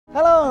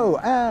Hello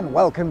and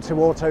welcome to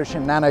Auto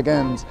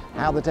Shenanigans.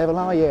 How the devil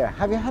are you?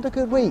 Have you had a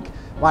good week?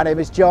 My name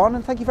is John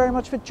and thank you very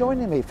much for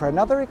joining me for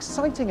another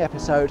exciting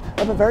episode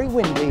of a very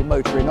windy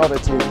Motoring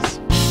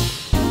Oddities.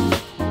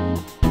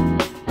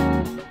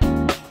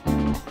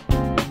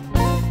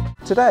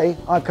 Today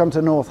I've come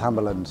to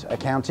Northumberland, a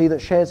county that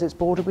shares its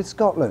border with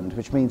Scotland,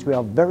 which means we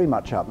are very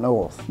much up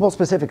north. More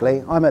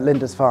specifically, I'm at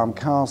Lindisfarne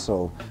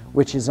Castle,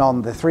 which is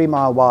on the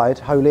 3-mile wide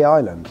Holy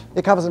Island.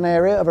 It covers an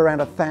area of around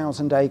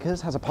 1,000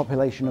 acres, has a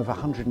population of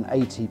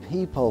 180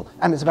 people,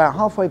 and it's about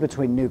halfway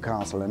between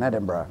Newcastle and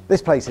Edinburgh.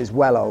 This place is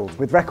well old,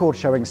 with records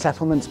showing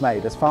settlements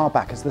made as far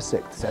back as the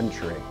 6th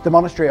century. The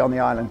monastery on the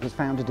island was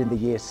founded in the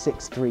year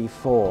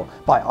 634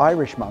 by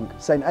Irish monk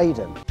St.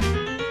 Aidan.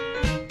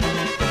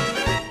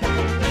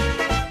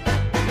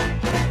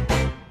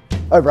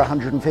 Over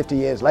 150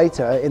 years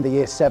later, in the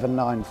year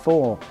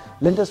 794,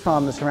 Lindisfarne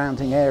and the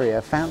surrounding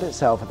area found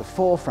itself at the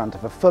forefront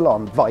of a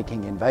full-on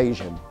Viking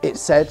invasion.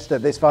 It's said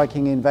that this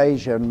Viking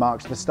invasion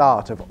marks the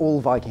start of all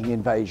Viking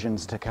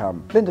invasions to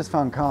come.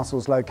 Lindisfarne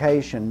Castle's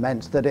location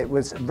meant that it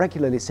was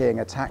regularly seeing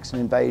attacks and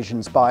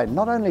invasions by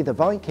not only the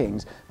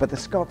Vikings, but the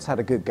Scots had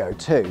a good go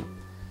too.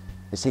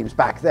 It seems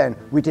back then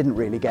we didn't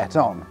really get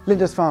on.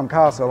 Lindisfarne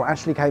Castle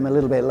actually came a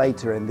little bit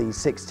later in the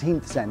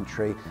 16th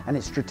century and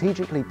it's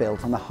strategically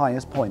built on the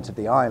highest point of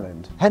the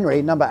island.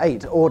 Henry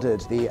VIII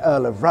ordered the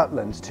Earl of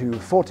Rutland to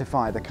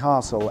fortify the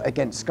castle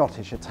against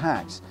Scottish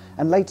attacks,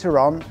 and later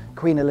on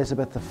Queen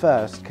Elizabeth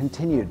I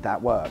continued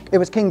that work. It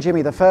was King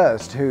Jimmy I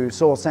who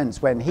saw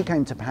sense when he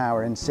came to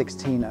power in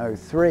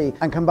 1603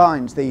 and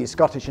combined the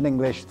Scottish and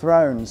English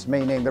thrones,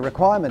 meaning the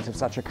requirement of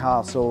such a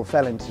castle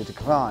fell into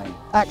decline.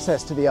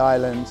 Access to the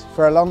island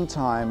for a long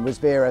time was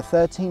via a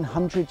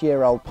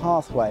 1300-year-old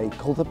pathway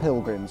called the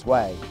Pilgrim's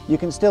Way. You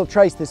can still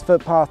trace this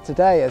footpath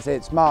today as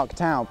it's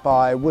marked out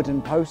by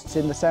wooden posts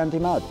in the sandy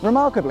mud.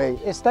 Remarkably,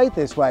 it stayed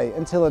this way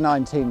until the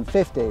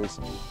 1950s.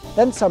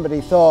 Then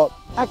somebody thought,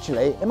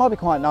 actually, it might be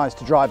quite nice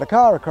to drive a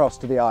car across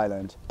to the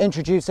island.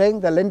 Introducing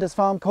the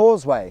Lindisfarne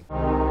Causeway.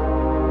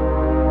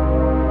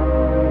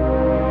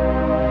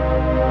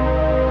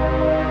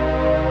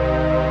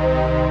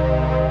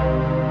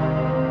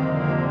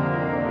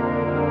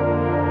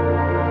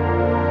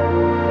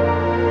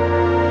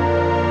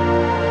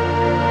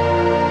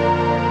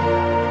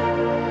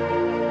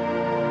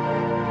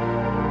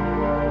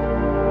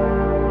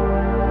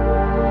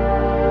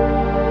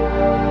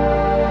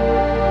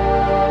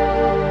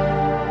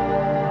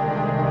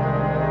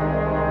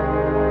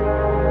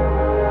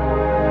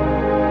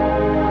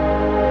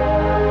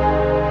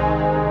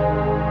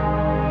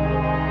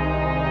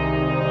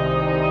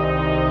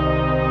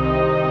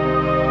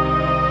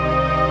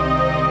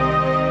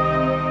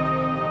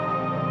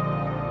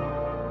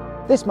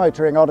 This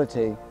motoring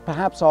oddity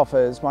perhaps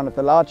offers one of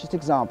the largest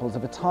examples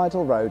of a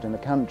tidal road in the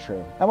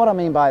country. And what I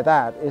mean by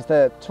that is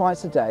that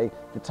twice a day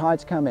the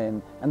tides come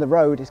in and the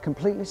road is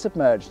completely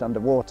submerged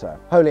underwater.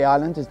 Holy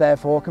Island is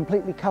therefore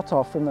completely cut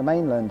off from the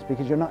mainland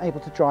because you're not able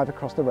to drive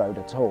across the road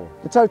at all.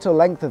 The total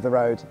length of the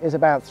road is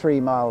about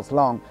 3 miles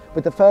long,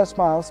 with the first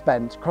mile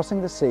spent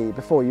crossing the sea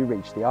before you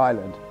reach the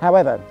island.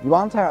 However, you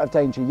aren't out of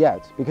danger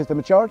yet because the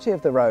majority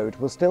of the road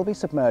will still be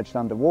submerged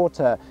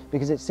underwater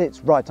because it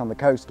sits right on the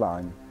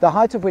coastline. The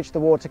height of which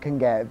the water can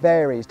get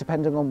varies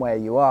depending on where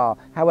you are.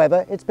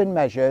 However, it's been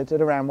measured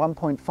at around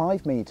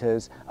 1.5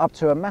 metres up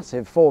to a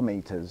massive 4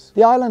 metres.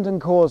 The island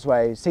and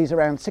causeway sees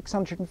around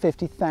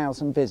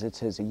 650,000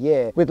 visitors a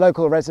year, with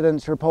local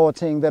residents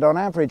reporting that on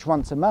average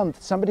once a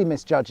month somebody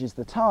misjudges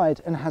the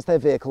tide and has their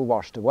vehicle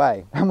washed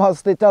away. And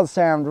whilst it does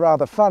sound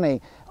rather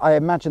funny, I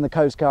imagine the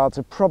Coast Guards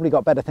have probably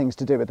got better things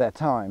to do with their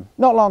time.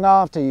 Not long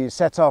after you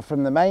set off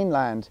from the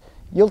mainland,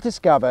 you'll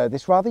discover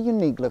this rather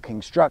unique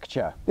looking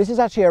structure. This is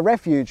actually a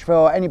refuge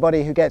for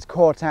anybody who gets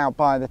caught out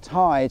by the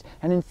tide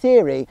and in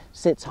theory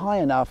sits high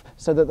enough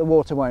so that the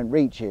water won't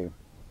reach you.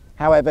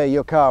 However,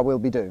 your car will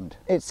be doomed.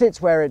 It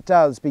sits where it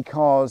does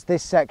because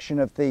this section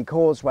of the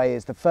causeway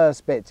is the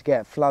first bit to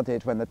get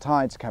flooded when the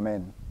tides come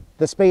in.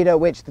 The speed at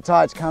which the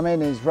tides come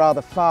in is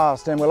rather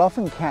fast and will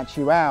often catch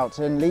you out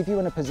and leave you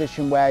in a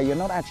position where you're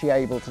not actually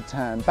able to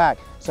turn back,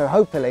 so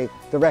hopefully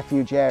the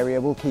refuge area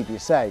will keep you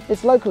safe.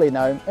 It's locally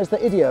known as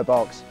the Idiot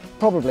Box,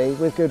 probably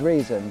with good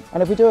reason.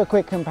 And if we do a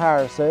quick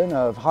comparison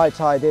of high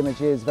tide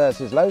images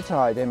versus low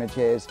tide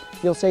images,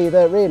 you'll see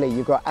that really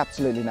you've got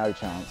absolutely no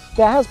chance.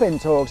 There has been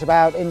talks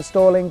about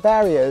installing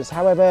barriers,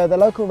 however the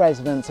local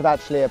residents have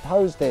actually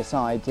opposed this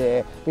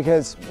idea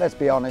because, let's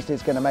be honest,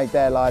 it's going to make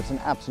their lives an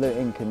absolute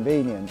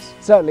inconvenience.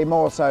 Certainly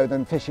more so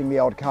than fishing the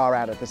odd car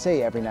out of the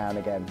sea every now and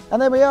again.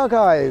 And there we are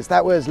guys,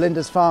 that was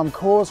Lindisfarne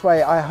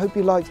Causeway. I hope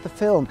you liked the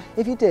film.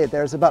 If you did,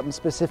 there's a button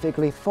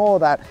specifically for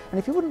that, and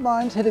if you wouldn't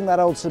mind hitting that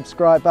old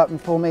subscribe button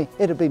for me,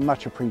 it'd be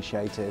much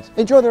appreciated.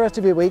 Enjoy the rest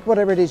of your week,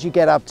 whatever it is you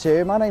get up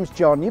to. My name's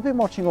John, you've been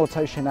watching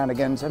Auto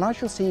Shenanigans, and I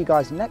shall see you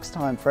guys next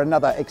time for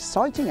another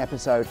exciting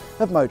episode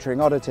of Motoring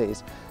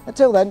Oddities.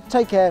 Until then,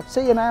 take care,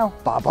 see you now,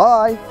 bye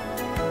bye!